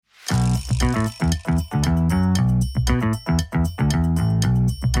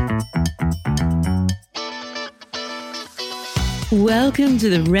Welcome to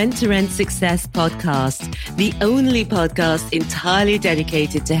the Rent to Rent Success podcast, the only podcast entirely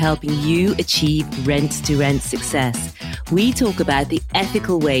dedicated to helping you achieve rent to rent success. We talk about the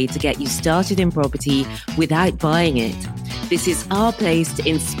ethical way to get you started in property without buying it. This is our place to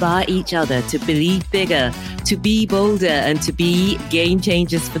inspire each other to believe bigger, to be bolder, and to be game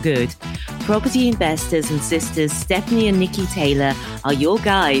changers for good. Property investors and sisters Stephanie and Nikki Taylor are your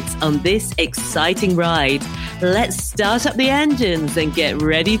guides on this exciting ride. Let's start up the engines and get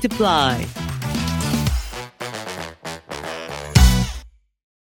ready to fly.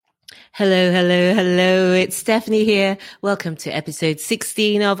 Hello, hello, hello. It's Stephanie here. Welcome to episode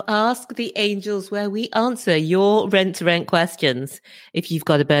 16 of Ask the Angels, where we answer your rent-to-rent questions. If you've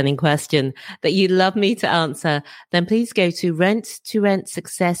got a burning question that you'd love me to answer, then please go to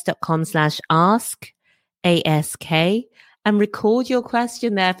renttoRentSuccess.com/ask, ASK, and record your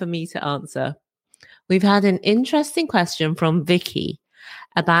question there for me to answer. We've had an interesting question from Vicky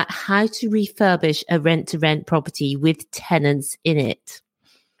about how to refurbish a rent-to-rent property with tenants in it.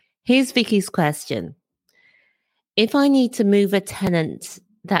 Here's Vicky's question. If I need to move a tenant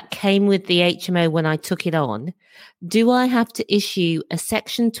that came with the HMO when I took it on, do I have to issue a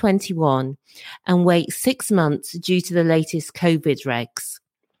Section 21 and wait 6 months due to the latest COVID regs?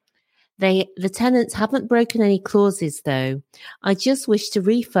 The tenants haven't broken any clauses though. I just wish to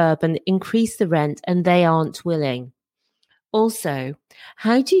refurb and increase the rent and they aren't willing. Also,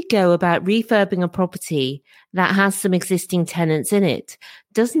 how do you go about refurbing a property that has some existing tenants in it?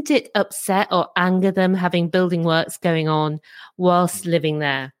 Doesn't it upset or anger them having building works going on whilst living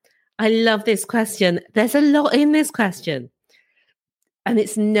there? I love this question. There's a lot in this question. And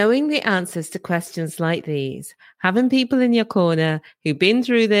it's knowing the answers to questions like these, having people in your corner who've been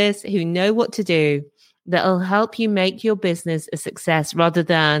through this, who know what to do, that'll help you make your business a success rather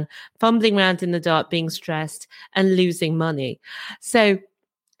than fumbling around in the dark, being stressed and losing money. So,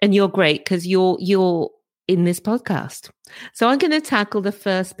 and you're great because you're in this podcast. So I'm going to tackle the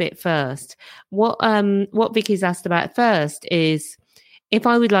first bit first. What Vicky's asked about first is if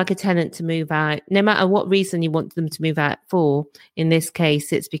I would like a tenant to move out, no matter what reason you want them to move out for, in this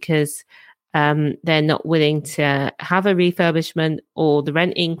case, it's because they're not willing to have a refurbishment or the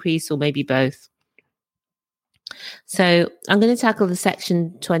rent increase or maybe both. So I'm going to tackle the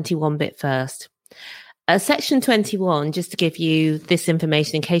Section 21 bit first. Section 21, just to give you this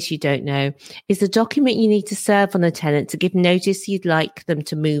information in case you don't know, is the document you need to serve on a tenant to give notice you'd like them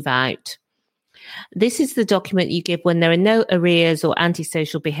to move out. This is the document you give when there are no arrears or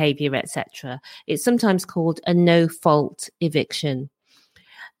antisocial behaviour, etc. It's sometimes called a no-fault eviction.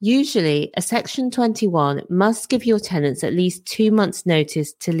 Usually, a Section 21 must give your tenants at least 2 months'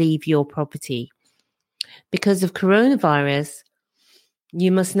 notice to leave your property. Because of coronavirus,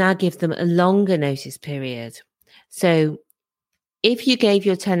 you must now give them a longer notice period. So if you gave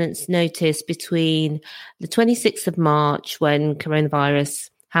your tenants notice between the 26th of March when coronavirus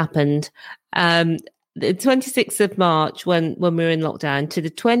happened, the 26th of March when we were in lockdown to the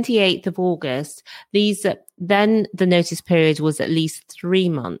 28th of August, then the notice period was at least 3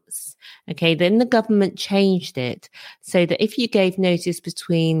 months. Okay, then the government changed it so that if you gave notice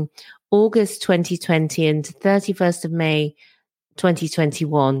between August 2020 and 31st of May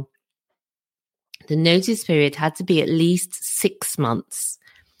 2021, the notice period had to be at least 6 months.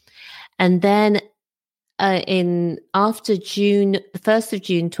 And then after June, the 1st of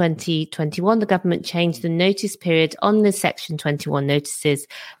June 2021, the government changed the notice period on the Section 21 notices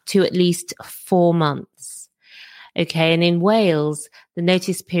to at least 4 months. Okay, and in Wales, the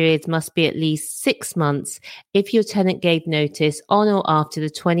notice period must be at least 6 months if your tenant gave notice on or after the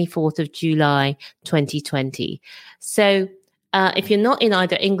 24th of July 2020. So if you're not in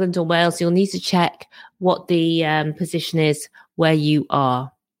either England or Wales, you'll need to check what the position is where you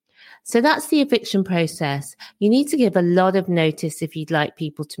are. So that's the eviction process. You need to give a lot of notice if you'd like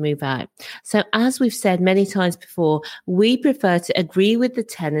people to move out. So as we've said many times before, we prefer to agree with the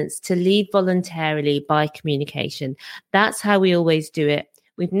tenants to leave voluntarily by communication. That's how we always do it.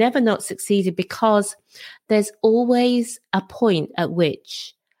 We've never not succeeded because there's always a point at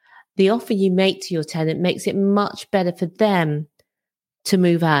which the offer you make to your tenant makes it much better for them to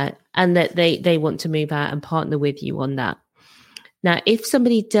move out and that they want to move out and partner with you on that. Now, if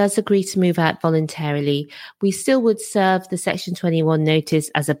somebody does agree to move out voluntarily, we still would serve the Section 21 notice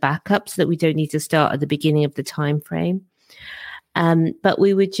as a backup so that we don't need to start at the beginning of the time frame. But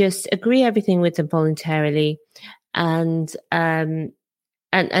we would just agree everything with them voluntarily, and you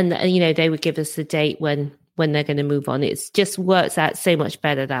know, they would give us the date when they're going to move on. It just works out so much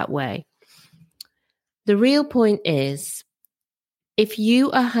better that way. The real point is, if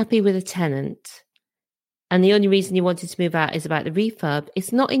you are happy with a tenant and the only reason you wanted to move out is about the refurb,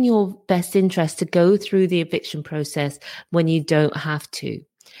 it's not in your best interest to go through the eviction process when you don't have to.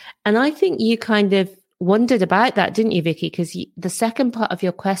 And I think you kind of wondered about that, didn't you, Vicky? Because the second part of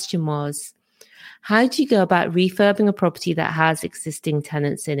your question was, how do you go about refurbing a property that has existing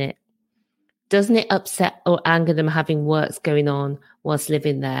tenants in it? Doesn't it upset or anger them having works going on whilst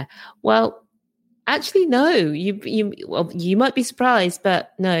living there? Well, actually, no. You might be surprised,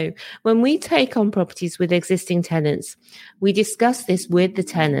 but no. When we take on properties with existing tenants, we discuss this with the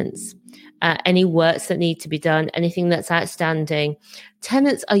tenants. Any works that need to be done, anything that's outstanding.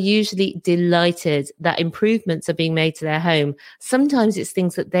 Tenants are usually delighted that improvements are being made to their home. Sometimes it's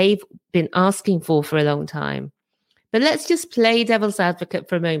things that they've been asking for a long time. But let's just play devil's advocate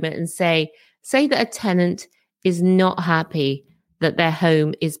for a moment and say that a tenant is not happy that their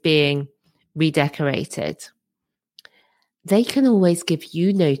home is being redecorated. They can always give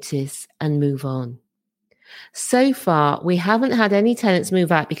you notice and move on. So far, we haven't had any tenants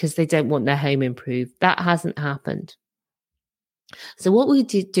move out because they don't want their home improved. That hasn't happened. So what we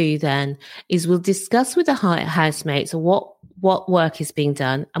do then is we'll discuss with the housemates what work is being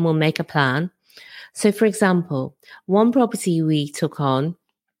done, and we'll make a plan. So, for example, one property we took on,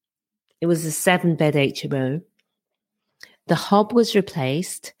 it was a 7-bed HMO. The hob was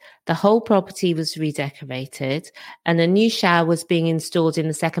replaced, the whole property was redecorated, and a new shower was being installed in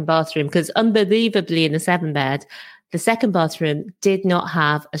the second bathroom because, unbelievably, in the 7-bed, the second bathroom did not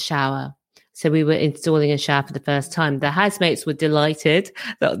have a shower. So we were installing a shower for the first time. The housemates were delighted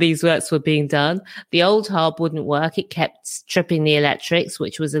that these works were being done. The old hob wouldn't work. It kept tripping the electrics,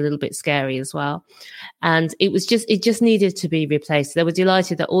 which was a little bit scary as well. And it just needed to be replaced. They were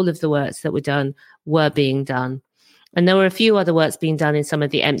delighted that all of the works that were done were being done. And there were a few other works being done in some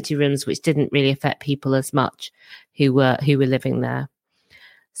of the empty rooms, which didn't really affect people as much who were living there.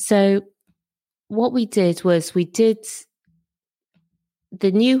 So what we did was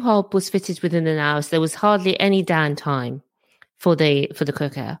the new hob was fitted within an hour, so there was hardly any downtime for the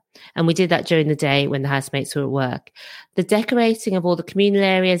cooker. And we did that during the day when the housemates were at work. The decorating of all the communal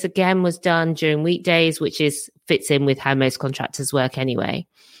areas, again, was done during weekdays, which fits in with how most contractors work anyway.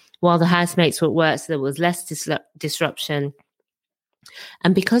 While the housemates were at work, so there was less disruption.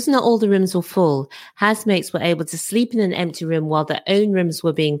 And because not all the rooms were full, housemates were able to sleep in an empty room while their own rooms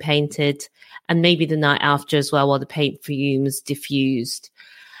were being painted, and maybe the night after as well, while the paint fumes diffused.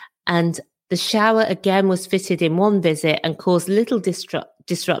 And the shower again was fitted in one visit and caused little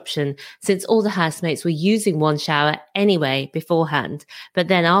disruption, since all the housemates were using one shower anyway beforehand. But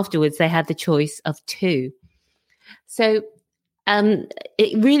then afterwards, they had the choice of 2. So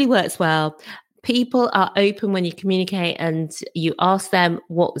it really works well. People are open when you communicate and you ask them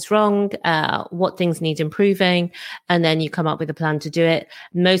what was wrong, what things need improving, and then you come up with a plan to do it.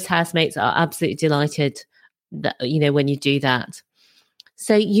 Most housemates are absolutely delighted that, when you do that.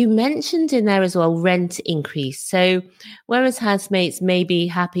 So you mentioned in there as well, rent increase. So whereas housemates may be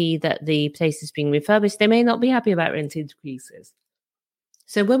happy that the place is being refurbished, they may not be happy about rent increases.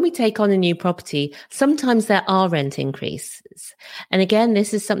 So when we take on a new property, sometimes there are rent increases. And again,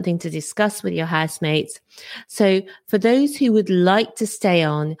 this is something to discuss with your housemates. So for those who would like to stay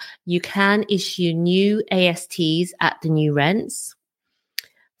on, you can issue new ASTs at the new rents.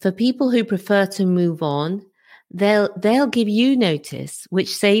 For people who prefer to move on, they'll give you notice,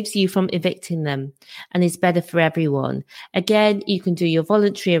 which saves you from evicting them and is better for everyone. Again, you can do your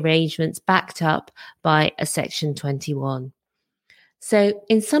voluntary arrangements backed up by a Section 21. So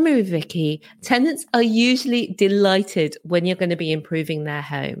in summary, Vicky, tenants are usually delighted when you're going to be improving their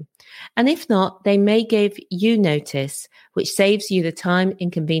home. And if not, they may give you notice, which saves you the time,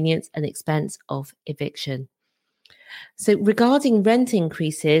 inconvenience, and expense of eviction. So regarding rent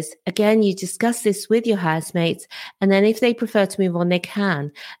increases, again, you discuss this with your housemates, and then if they prefer to move on, they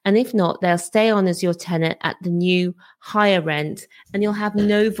can. And if not, they'll stay on as your tenant at the new higher rent, and you'll have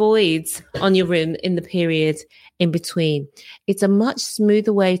no voids on your room in the period in between. It's a much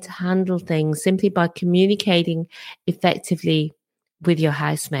smoother way to handle things simply by communicating effectively with your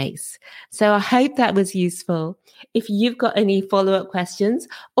housemates. So I hope that was useful. If you've got any follow-up questions,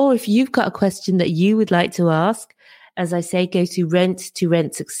 or if you've got a question that you would like to ask, as I say, go to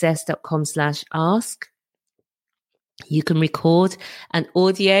rentsuccess.com/ask. You can record an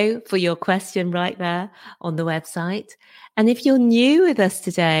audio for your question right there on the website. And if you're new with us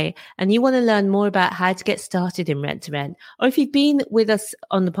today and you want to learn more about how to get started in rent to rent, or if you've been with us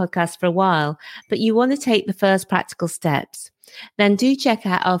on the podcast for a while, but you want to take the first practical steps, then do check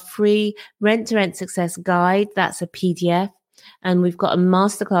out our free Rent to Rent Success guide. That's a PDF. And we've got a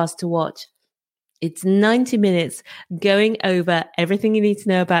masterclass to watch It's 90 minutes going over everything you need to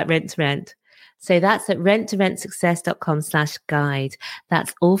know about rent to rent. So that's at renttoRentSuccess.com/guide.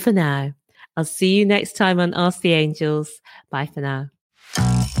 That's all for now. I'll see you next time on Ask the Angels. Bye for now.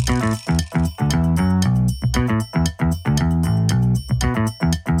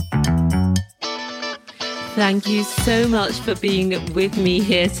 Thank you so much for being with me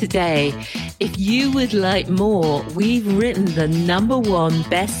here today. If you would like more, we've written the #1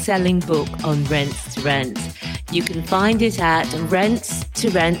 best-selling book on rents to rent. You can find it at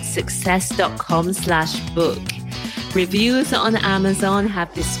renttoRentSuccess.com/book. Reviewers on Amazon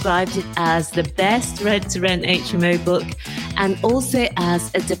have described it as the best rent-to-rent HMO book and also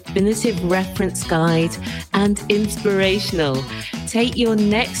as a definitive reference guide and inspirational. Take your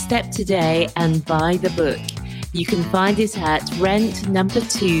next step today and buy the book. You can find it at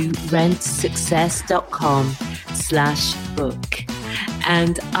rentsuccess.com/book.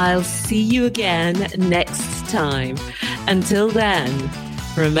 And I'll see you again next time. Until then,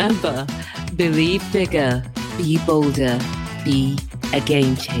 remember, believe bigger, be bolder, be a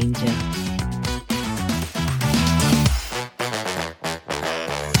game changer.